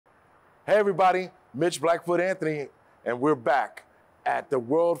Hey everybody, Mitch Blackfoot Anthony, and we're back at the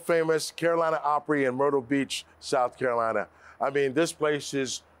world famous Carolina Opry in Myrtle Beach, South Carolina. I mean, this place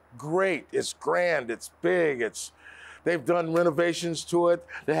is great. It's grand, it's big, they've done renovations to it.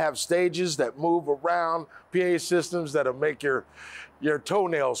 They have stages that move around, PA systems that'll make your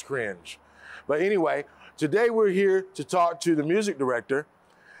toenails cringe. But anyway, today we're here to talk to the music director,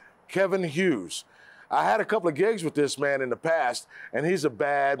 Kevin Hughes. I had a couple of gigs with this man in the past, and he's a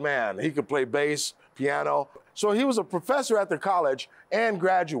bad man. He could play bass, piano. So he was a professor at the college and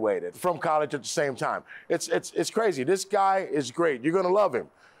graduated from college at the same time. It's crazy. This guy is great. You're gonna love him.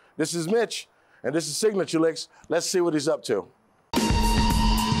 This is Mitch, and this is Signature Licks. Let's see what he's up to.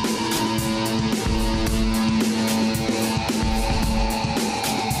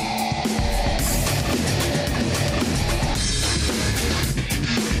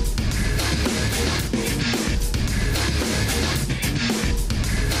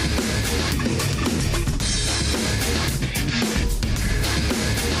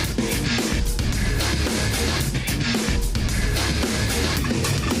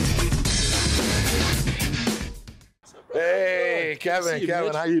 Hey, Kevin,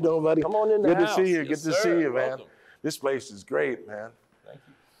 how you doing, buddy? Come on in the Good house. to see you. Yes, Good to sir. see you, man. Welcome. This place is great, man. Thank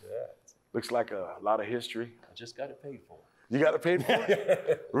you. Yeah. Looks like a lot of history. I just got it paid for. You got it paid for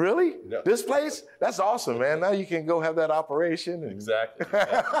it? Really? No. This place? That's awesome, man. Now you can go have that operation. And... Exactly.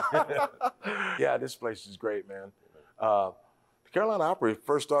 Yeah, this place is great, man. The Carolina Opry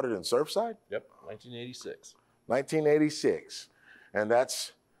first started in Surfside? Yep, 1986. 1986. And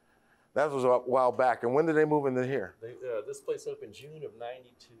that was a while back. And when did they move into here? This place opened June of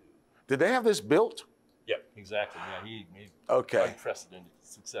 92. Did they have this built? Yep, exactly. Yeah, he made Okay. unprecedented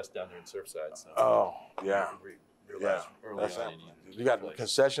success down there in Surfside. So Oh, yeah. Realized early That's on you got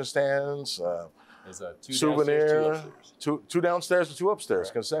concession stands, There's two souvenir, downstairs, two upstairs. two downstairs and two upstairs,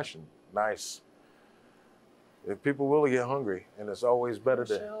 Correct. concession. Nice. If people will get hungry, and it's always better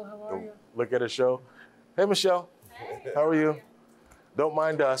Michelle, how are to you? look at a show. Hey, Michelle. Hey, How are you? Don't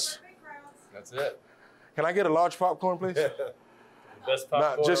mind us. That's it. Can I get a large popcorn, please? The best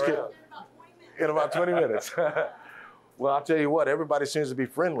popcorn just around. kidding. In about 20 minutes. Well, I'll tell you what, everybody seems to be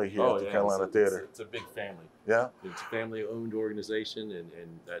friendly here at the Carolina Theater. It's a big family. Yeah? It's a family-owned organization,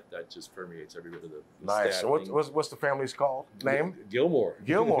 and that just permeates every bit of the Nice. staff. And what's the family's called? Name? Gilmore.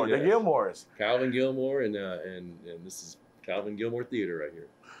 Gilmore. Yeah. The Gilmores. Calvin Gilmore, and this is Calvin Gilmore Theater right here.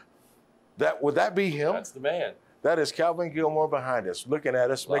 Would that be him? That's the man. That is Calvin Gilmore behind us, looking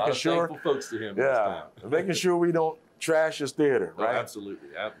at us, A lot making of sure. thankful folks to him. Yeah, making sure we don't trash his theater, Oh, right? absolutely.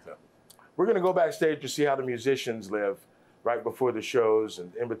 We're gonna go backstage to see how the musicians live right before the shows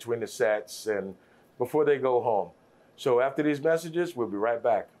and in between the sets and before they go home. So after these messages, we'll be right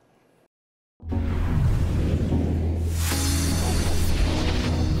back.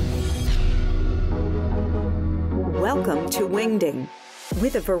 Welcome to Wingding.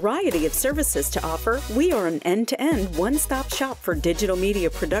 With a variety of services to offer, we are an end-to-end one-stop shop for digital media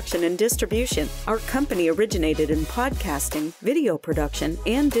production and distribution. Our company originated in podcasting, video production,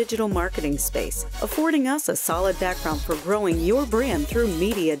 and digital marketing space, affording us a solid background for growing your brand through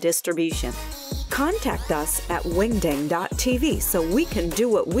media distribution. Contact us at wingding.tv so we can do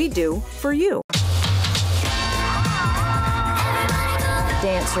what we do for you.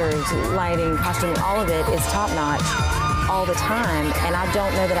 Dancers, lighting, costuming, all of it is top-notch all the time, and I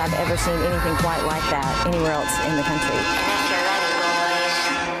don't know that I've ever seen anything quite like that anywhere else in the country.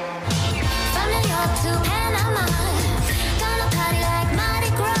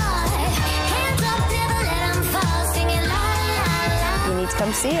 you need to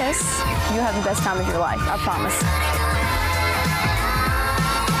come see us. You'll have the best time of your life, I promise.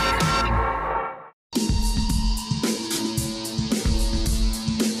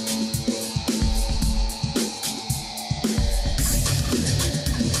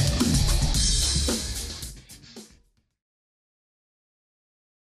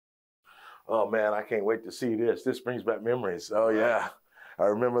 Oh man, I can't wait to see this. This brings back memories. Oh yeah. I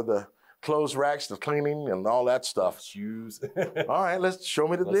remember the clothes racks, the cleaning and all that stuff. Shoes. All right, let's show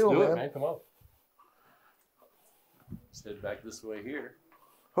me the Let's deal, do man. it, man. Come on. Let's head back this way here.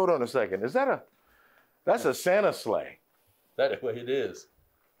 Hold on a second. That's a Santa sleigh. That way it is.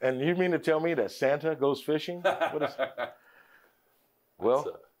 And you mean to tell me that Santa goes fishing? What is, well,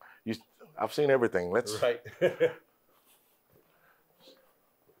 I've seen everything. Let's. Right.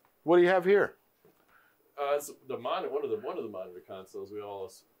 What do you have here? It's the monitor, one of the monitor consoles. We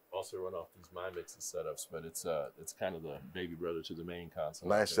also run off these My Mixes setups, but it's kind of the baby brother to the main console.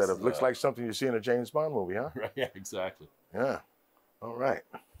 Nice setup. Looks like something you see in a James Bond movie, huh? Right. Yeah. Exactly. Yeah. All right.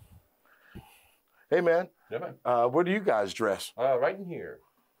 Hey man. Yeah, man. Where do you guys dress? Right in here.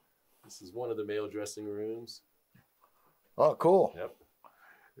 This is one of the male dressing rooms. Oh, cool. Yep.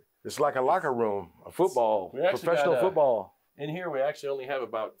 It's like a locker room, a football, We actually professional got, football. In here, we actually only have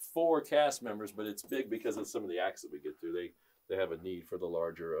about 4 cast members, but it's big because of some of the acts that we get through. They have a need for the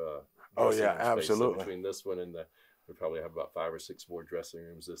larger Oh, dressing yeah, room space. So absolutely. between this one and we probably have about 5 or 6 more dressing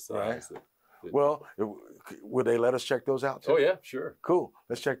rooms this Right. size. that- Well, would they let us check those out too? oh, yeah, sure. Cool.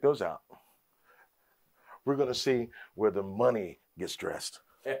 Let's check those out. We're going to see where the money gets dressed.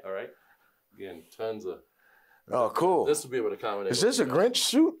 Yeah, all right. Again, tons of. Oh, cool. This will be able to accommodate. Is this a Grinch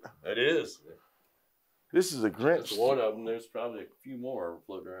suit? It is. This is a Grinch. That's one of them. There's probably a few more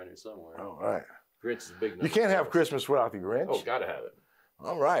floating around here somewhere. All right. Grinch is a big number. You can't have for us. Christmas without the Grinch. Oh, gotta have it.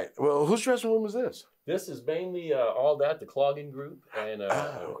 All right. Well, whose dressing room is this? This is mainly all that, the clogging group, and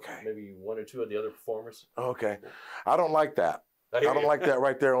okay. maybe 1 or 2 of the other performers. Okay. I don't like that. I hear don't you. like that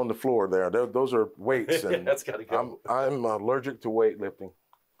right there on the floor there. Those are weights. And That's gotta go. I'm allergic to weightlifting.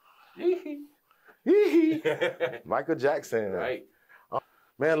 Hee-hee. Michael Jackson. Right.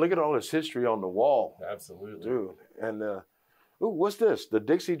 Man, look at all this history on the wall, Absolutely. dude. And ooh, what's this? The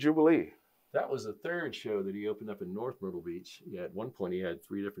Dixie Jubilee. That was the 3rd show that he opened up in North Myrtle Beach. At one point, he had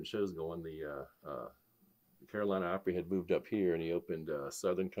 3 different shows going. The Carolina Opry had moved up here, and he opened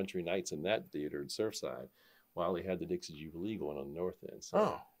Southern Country Nights in that theater in Surfside, while he had the Dixie Jubilee going on the north end. So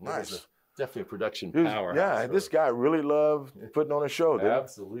Oh, it was nice. definitely a production He was- powerhouse. yeah, this guy really loved putting on a show, didn't he?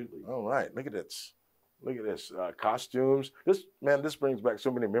 Absolutely. All right, look at this. Look at this. Costumes. This brings back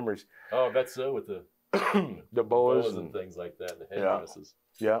so many memories. Oh, I bet so, with the The boas and and things like that, the Yeah. headdresses.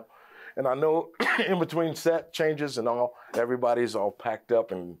 yeah. And I know in between set changes and all, everybody's all packed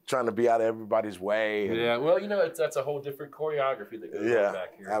up and trying to be out of everybody's way. And, Yeah, well, that's a whole different choreography that goes Yeah, on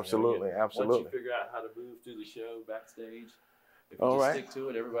back here. absolutely, absolutely. Once you figure out how to move through the show backstage, if you All just right. stick to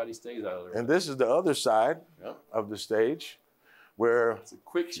it, everybody stays out of there. And this is the other side Yep. of the stage where It's a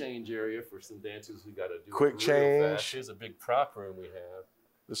quick change area for some dancers who got to do Quick it real change. fast. Here's a big prop room we have.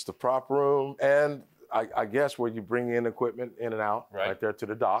 this is the prop room and I guess where you bring in equipment in and out, Right. right there to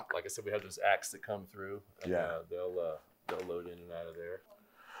the dock. Like I said, we have those acts that come through. And, Yeah. they'll load in and out of there.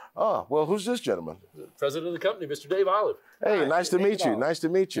 Oh, well, who's this gentleman? The president of the company, Mr. Dave Olive. Hey, Hi, nice to Dave meet you. Olive. Nice to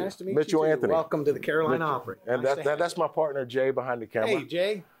meet you. Nice to meet Mitchell you. Too. Anthony. Welcome to the Carolina Mitch- Opry. And Nice to have that's my partner Jay behind the you. camera. Hey,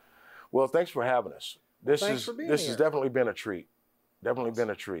 Jay. Well, thanks for having us. This Thanks is for being this here. has definitely been a treat. Definitely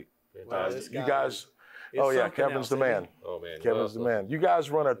been a treat. Well, this You guy guys. is Oh yeah, something Kevin's else, the isn't he? man. Oh, man. Kevin's the Well, man. You guys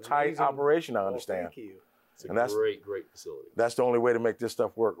run a tight Amazing. operation, I Well, understand. thank you. It's a And that's- great facility. That's the only way to make this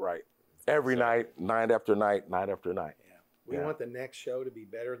stuff work right. Every night, night after night, night after night. Yeah. We Yeah. want the next show to be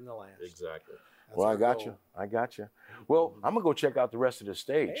better than the last. Exactly. That's Well, I our got goal. you. I got you. Well, I'm gonna go check out the rest of the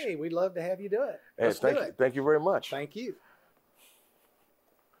stage. Hey, we'd love to have you do it. Hey, Let's do thank it. you. Thank you very much. Thank you.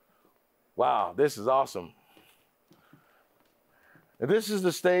 Wow, this is awesome. And this is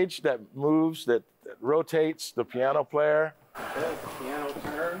the stage that moves, that rotates, the piano player. The piano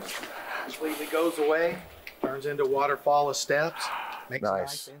turns, completely goes away, turns into a waterfall of steps. Makes a Nice.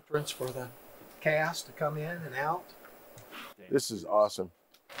 nice entrance for the cast to come in and out. This is awesome.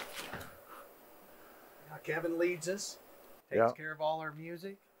 Now Kevin leads us, takes Yeah. care of all our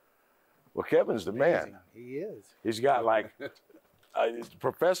music. Well, Kevin's the man. Amazing. He is. He's got like a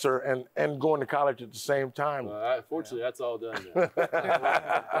professor and going to college at the same time. Fortunately, that's all done now.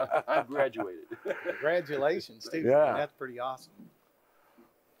 I graduated. Congratulations, too. Yeah. That's pretty awesome.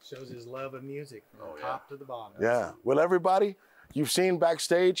 Shows his love of music from the top to the bottom. Yeah. Well, everybody, you've seen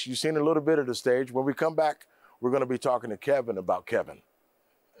backstage. You've seen a little bit of the stage. When we come back, we're going to be talking to Kevin about Kevin.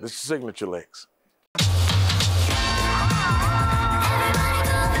 This is Signature Licks.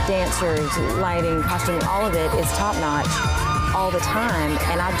 Dancers, lighting, costuming, all of it is top notch all the time.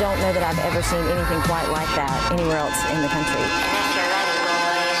 And I don't know that I've ever seen anything quite like that anywhere else in the country.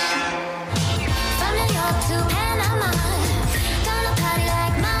 From New York to Panama, gonna party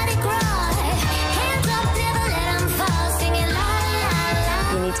like Mardi Gras. Hands up, never let 'em fall, singing la la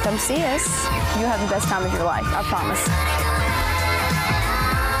la. You need to come see us. You'll have the best time of your life, I promise.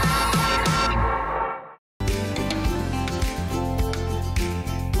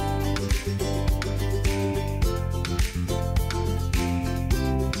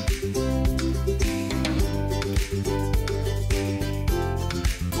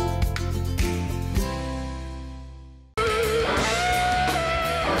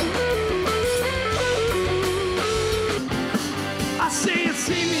 I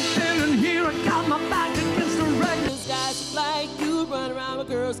see me standing here, I got my back against the rain. Those guys like you run around with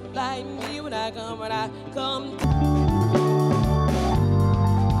girls like me when I come.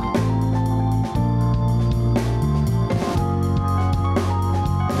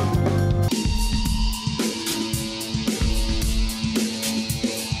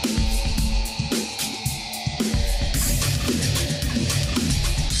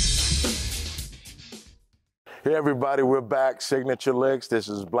 Hey everybody, we're back, Signature Licks. This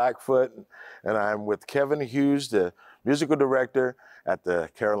is Blackfoot, and I'm with Kevin Hughes, the musical director at the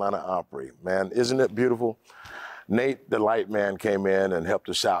Carolina Opry. Man, isn't it beautiful? Nate, the light man, came in and helped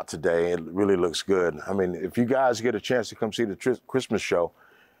us out today. It really looks good. I mean, if you guys get a chance to come see the Christmas show,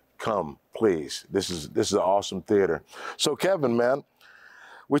 come, please. This is an awesome theater. So Kevin, man,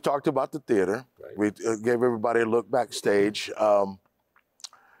 we talked about the theater. Right. We gave everybody a look backstage. Tell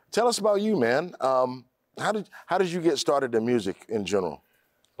us about you, man. How did you get started in music in general?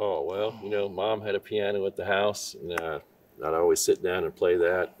 Oh, well, you know, Mom had a piano at the house, and I'd always sit down and play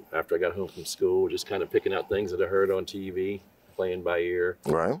that after I got home from school, just kind of picking out things that I heard on TV, playing by ear.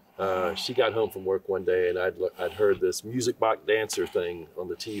 Right. She got home from work one day, and I'd heard this Music Box Dancer thing on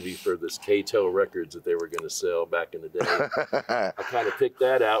the TV for this K-Tel records that they were going to sell back in the day. I kind of picked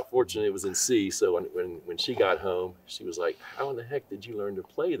that out. Fortunately, it was in C, so when she got home, she was like, how in the heck did you learn to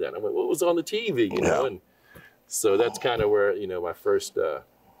play that? I went, well, it was on the TV, you know? And so that's kind of where, you know, my first,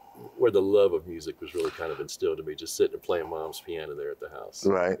 where the love of music was really kind of instilled in me, just sitting and playing Mom's piano there at the house.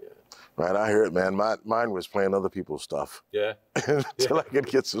 Right. Yeah. Right, I hear it, man. Mine was playing other people's stuff. Yeah. Until I could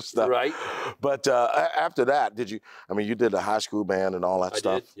get some stuff. Right. But after that, you did a high school band and all that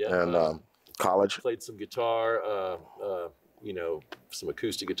stuff? I did, yeah. And college? Played some guitar, you know, some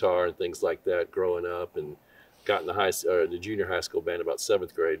acoustic guitar and things like that growing up, and got in the junior high school band about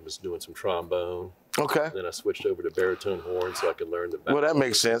 7th grade, was doing some trombone. Okay. Then I switched over to baritone horn so I could learn the bass. Well, that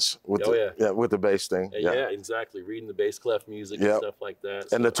makes sense with with the bass thing. Yeah, exactly. Reading the bass clef music and stuff like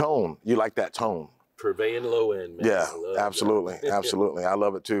that. And the tone, you like that tone. Purveying low end, man. Yeah, absolutely, absolutely. I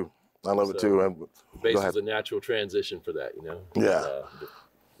love it too. I love it too. And bass was a natural transition for that, you know. Yeah.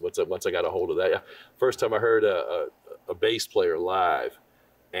 Once I got a hold of that, first time I heard a bass player live,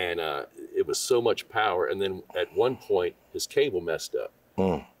 and it was so much power. And then at one point, his cable messed up,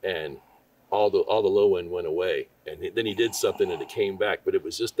 and all the low end went away. And then he did something, and it came back. But it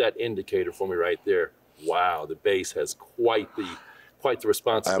was just that indicator for me right there. Wow, the bass has quite the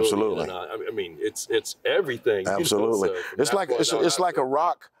responsibility. Absolutely. And, I mean, it's everything. Absolutely. You know, so it's like a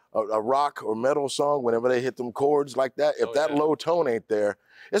rock or metal song. Whenever they hit them chords like that, if that low tone ain't there,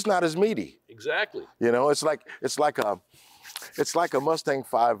 it's not as meaty. Exactly. You know, it's like a Mustang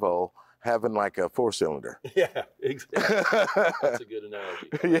 5.0 having like a 4-cylinder. Yeah, exactly. That's a good analogy.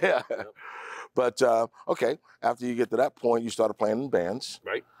 Yeah. Yep. But okay, after you get to that point, you started playing in bands.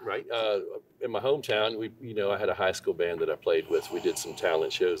 Right. In my hometown, I had a high school band that I played with. We did some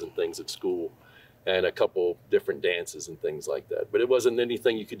talent shows and things at school, and a couple different dances and things like that. But it wasn't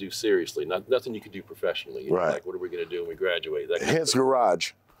anything you could do seriously. Nothing you could do professionally. You know, like, what are we going to do when we graduate? Hence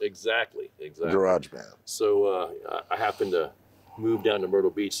garage. Exactly. Garage band. So I happened to move down to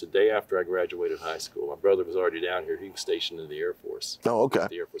Myrtle Beach the day after I graduated high school. My brother was already down here. He was stationed in the Air Force. Oh, okay.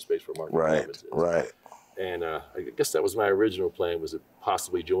 The Air Force Base where Martin Evans is. Right. And I guess that was my original plan, was to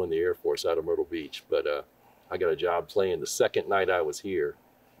possibly join the Air Force out of Myrtle Beach. But I got a job playing the second night I was here,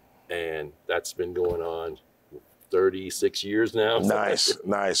 and that's been going on 36 years now.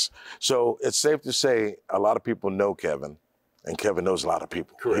 Nice. So it's safe to say a lot of people know Kevin, and Kevin knows a lot of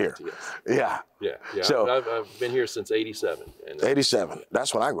people here. Yes. Yeah. So I've been here since '87. 87.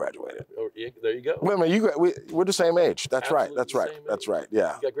 That's when I graduated. Oh, yeah, there you go. Wait a minute, we're the same age. That's right.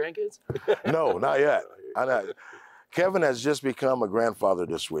 Yeah. You got grandkids? No, not yet. Kevin has just become a grandfather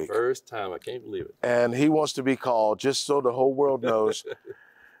this week. First time. I can't believe it. And he wants to be called, just so the whole world knows,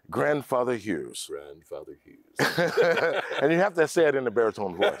 Grandfather Hughes. Grandfather Hughes. And you have to say it in a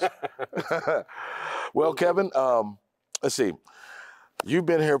baritone voice. Well, Kevin, let's see. You've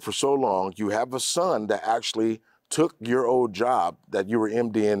been here for so long. You have a son that actually took your old job that you were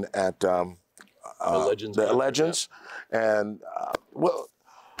MDing at the Legends. And well,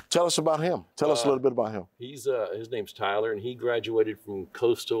 tell us about him. Tell us a little bit about him. He's his name's Tyler, and he graduated from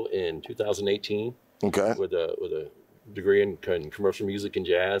Coastal in 2018. Okay. With a degree in commercial music and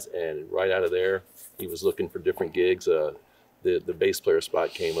jazz, and right out of there, he was looking for different gigs. The bass player spot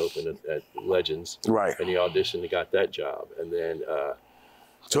came open at Legends. Right. And he auditioned and got that job. And then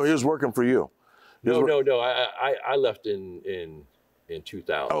so he was working for you? No. I left in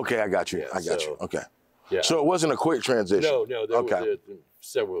 2000. Okay, I got you. Yeah, I got you. Okay. Yeah. So it wasn't a quick transition. No. There were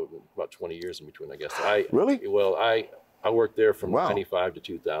several, about 20 years in between, I guess. Really? Well, I worked there from 95 to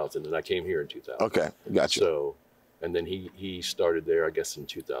 2000, and I came here in 2000. Okay, got you. So, and then he started there, I guess, in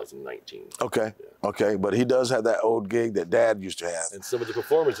 2019. Okay. Yeah. Okay, but he does have that old gig that Dad used to have. And some of the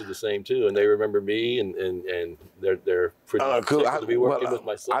performers are the same too, and they remember me, and they're pretty cool to be working with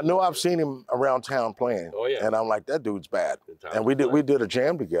my son. I know I've seen him around town playing. Oh yeah. And I'm like, that dude's bad. And we did a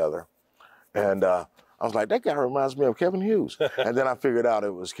jam together, and I was like, that guy reminds me of Kevin Hughes. And then I figured out it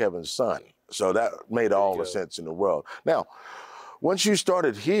was Kevin's son. So that made all the sense in the world. Now, once you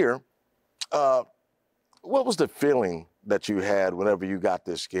started here, what was the feeling that you had whenever you got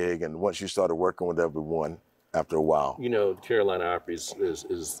this gig and once you started working with everyone after a while? You know, Carolina Opry is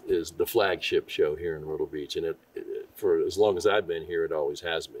the flagship show here in Myrtle Beach, and it for as long as I've been here, it always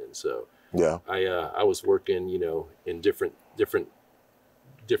has been. So yeah, I was working, you know, in different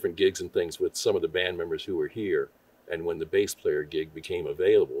gigs and things with some of the band members who were here, and when the bass player gig became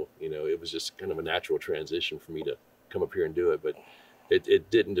available, you know, it was just kind of a natural transition for me to come up here and do it. But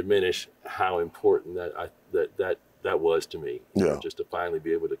it didn't diminish how important that was to me. You know, just to finally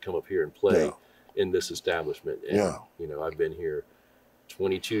be able to come up here and play in this establishment. And, you know, I've been here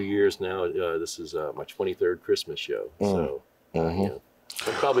 22 years now. This is my 23rd Christmas show. So, you know,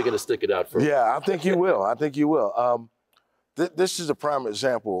 I'm probably going to stick it out for. Yeah, I think you will. I think you will. This is a prime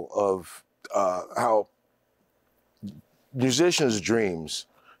example of how musicians' dreams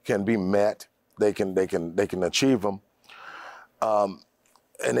can be met. They can achieve them,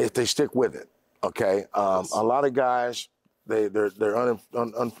 and if they stick with it. Okay, a lot of guys,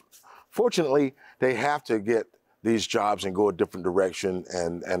 unfortunately, they have to get these jobs and go a different direction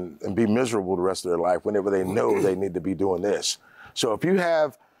and be miserable the rest of their life whenever they know they need to be doing this. So if you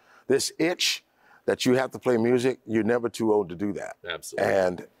have this itch that you have to play music, you're never too old to do that.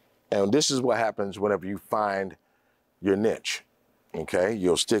 Absolutely. And this is what happens whenever you find your niche. Okay,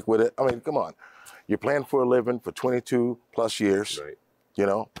 you'll stick with it. I mean, come on, you're playing for a living for 22 plus years. Right. You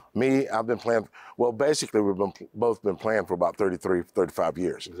know, me, I've been playing, well, basically we've both been playing for about 33, 35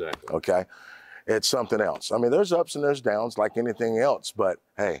 years. Exactly. Okay? It's something else. I mean, there's ups and there's downs like anything else, but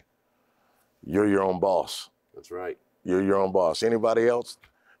hey, you're your own boss. That's right. You're your own boss. Anybody else,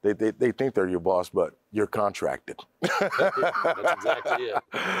 they think they're your boss, but you're contracted. That's exactly it.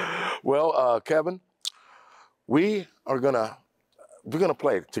 Well, Kevin, we're gonna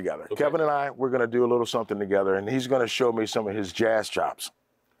play together. Okay. Kevin and we're gonna do a little something together, and he's gonna show me some of his jazz chops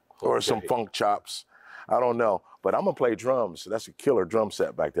or some funk chops. I don't know, but I'm gonna play drums. That's a killer drum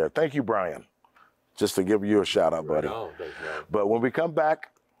set back there. Thank you, Brian, just to give you a shout out, buddy. Thank you. But when we come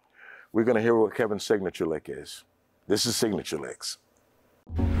back, we're gonna hear what Kevin's signature lick is. This is Signature Licks.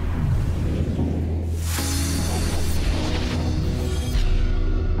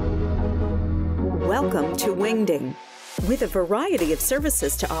 Welcome to Wingding. With a variety of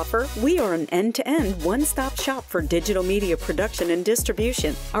services to offer, we are an end-to-end one-stop shop for digital media production and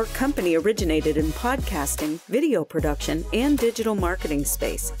distribution. Our company originated in podcasting, video production, and digital marketing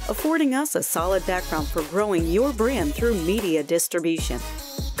space, affording us a solid background for growing your brand through media distribution.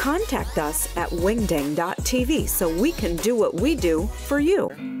 Contact us at wingding.tv so we can do what we do for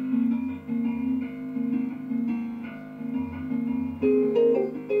you.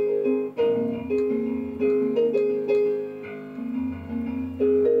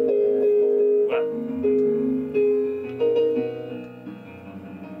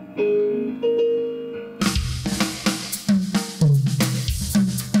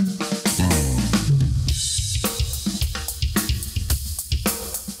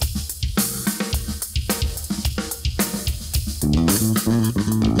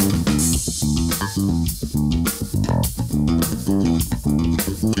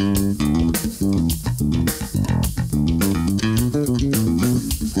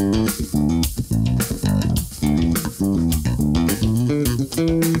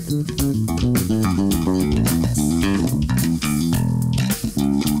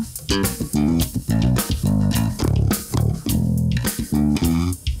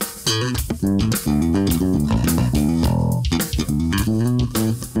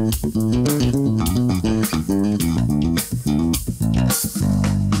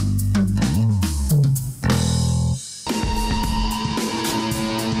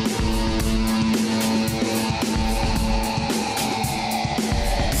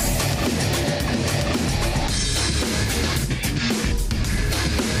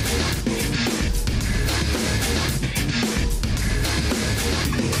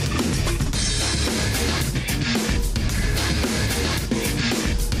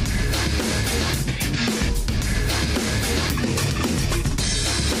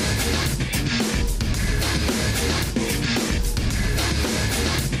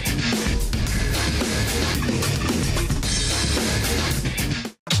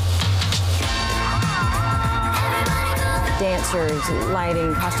 Dancers,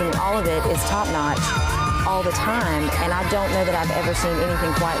 lighting, costuming, all of it is top-notch all the time, and I don't know that I've ever seen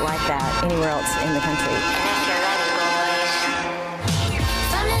anything quite like that anywhere else in the country.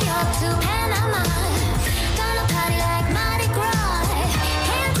 From New York to Panama, gonna party like Mardi Gras.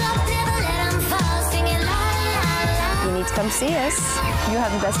 Hands up, never let 'em fall, singing come see us. You'll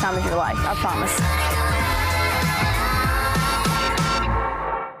have the best time of your life, I promise.